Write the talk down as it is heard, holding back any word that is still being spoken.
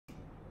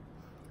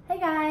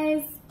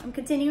guys, I'm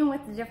continuing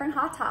with the different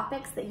hot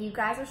topics that you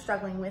guys are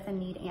struggling with and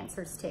need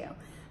answers to.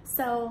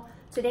 So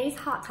today's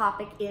hot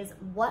topic is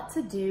what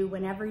to do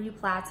whenever you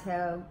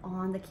plateau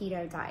on the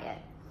keto diet.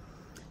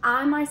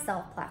 I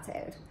myself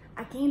plateaued.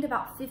 I gained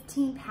about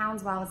 15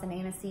 pounds while I was in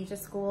anesthesia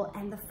school,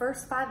 and the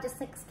first 5 to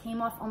 6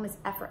 came off almost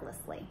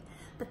effortlessly.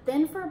 But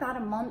then for about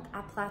a month,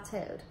 I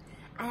plateaued.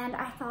 And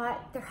I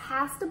thought there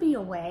has to be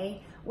a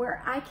way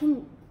where I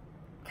can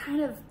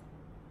kind of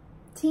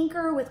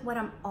tinker with what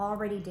I'm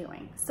already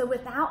doing. So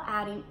without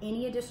adding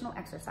any additional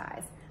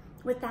exercise,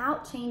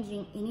 without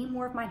changing any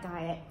more of my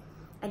diet,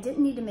 I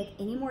didn't need to make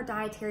any more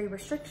dietary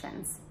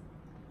restrictions.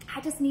 I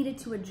just needed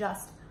to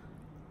adjust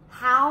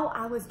how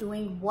I was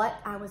doing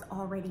what I was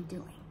already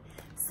doing.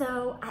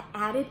 So I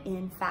added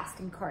in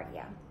fasting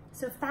cardio.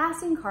 So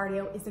fasting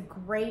cardio is a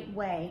great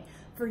way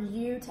for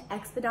you to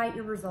expedite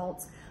your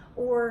results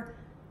or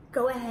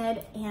go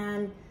ahead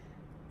and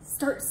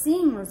start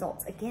seeing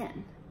results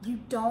again. You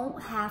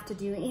don't have to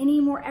do any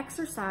more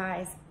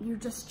exercise. You're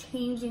just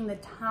changing the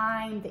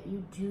time that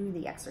you do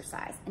the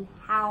exercise and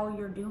how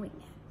you're doing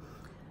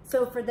it.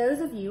 So for those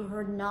of you who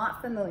are not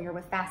familiar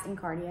with fasting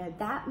cardio,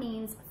 that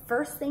means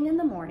first thing in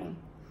the morning,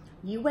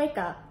 you wake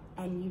up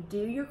and you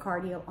do your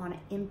cardio on an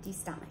empty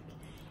stomach.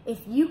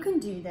 If you can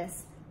do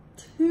this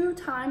 2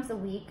 times a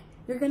week,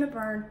 you're gonna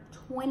burn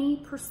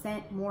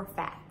 20% more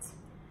fat.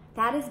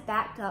 That is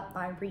backed up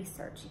by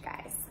research, you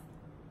guys.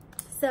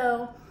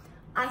 So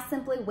I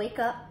simply wake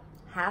up,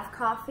 have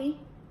coffee,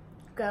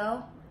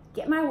 go,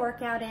 get my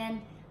workout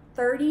in,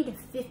 30 to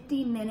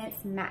 50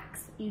 minutes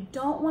max. You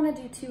don't want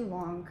to do too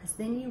long because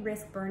then you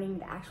risk burning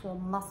the actual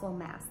muscle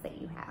mass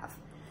that you have.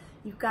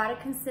 You've got to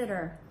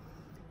consider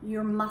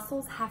your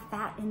muscles have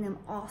fat in them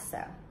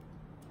also.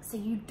 So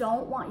you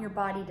don't want your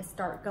body to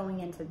start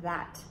going into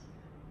that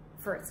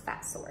for its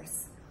fat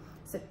source.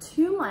 So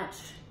too much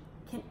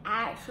can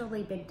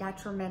actually be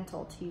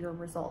detrimental to your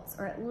results,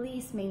 or at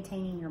least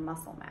maintaining your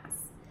muscle mass.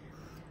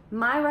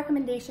 My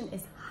recommendation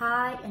is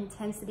high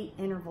intensity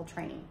interval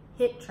training,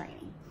 HIIT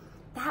training.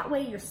 That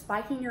way you're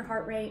spiking your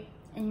heart rate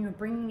and you're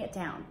bringing it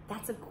down.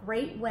 That's a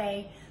great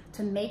way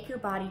to make your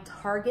body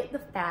target the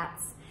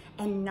fats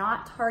and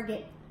not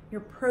target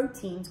your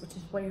proteins, which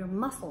is where your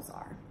muscles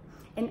are,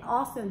 and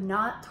also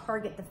not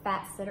target the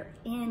fats that are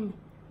in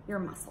your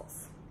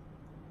muscles.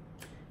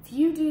 If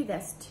you do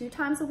this 2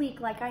 times a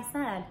week, like I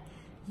said,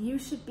 you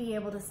should be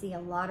able to see a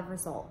lot of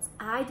results.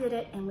 I did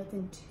it and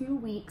within 2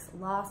 weeks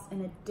lost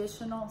an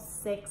additional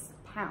 6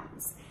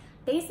 pounds,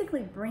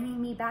 basically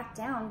bringing me back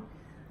down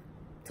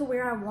to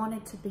where I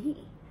wanted to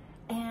be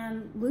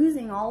and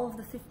losing all of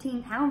the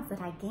 15 pounds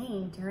that I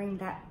gained during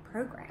that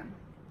program.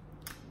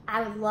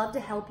 I would love to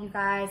help you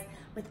guys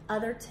with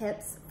other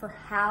tips for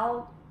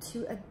how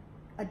to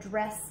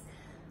address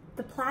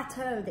the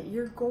plateau that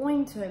you're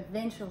going to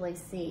eventually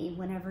see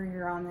whenever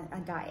you're on a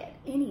diet,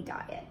 any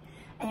diet,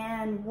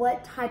 and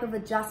what type of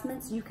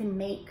adjustments you can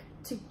make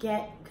to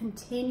get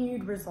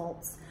continued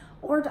results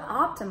or to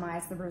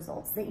optimize the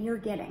results that you're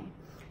getting.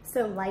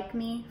 So like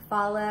me,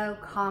 follow,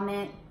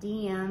 comment,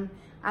 DM.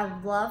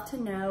 I'd love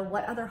to know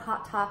what other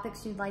hot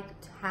topics you'd like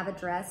to have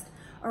addressed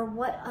or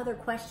what other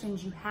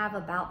questions you have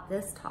about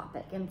this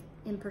topic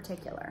in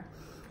particular.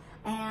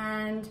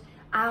 And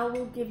I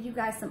will give you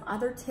guys some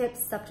other tips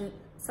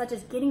such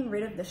as getting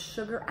rid of the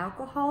sugar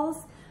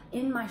alcohols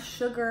in my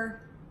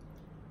sugar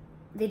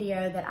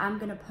video that I'm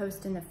gonna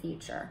post in the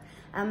future.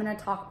 I'm gonna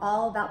talk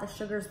all about the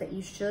sugars that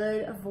you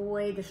should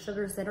avoid, the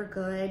sugars that are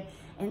good,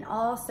 and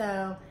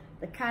also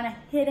the kind of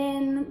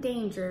hidden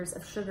dangers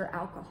of sugar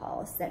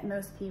alcohols that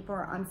most people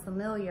are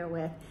unfamiliar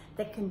with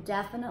that can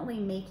definitely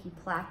make you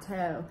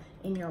plateau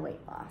in your weight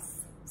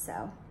loss.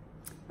 So,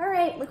 all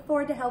right, look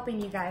forward to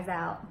helping you guys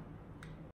out.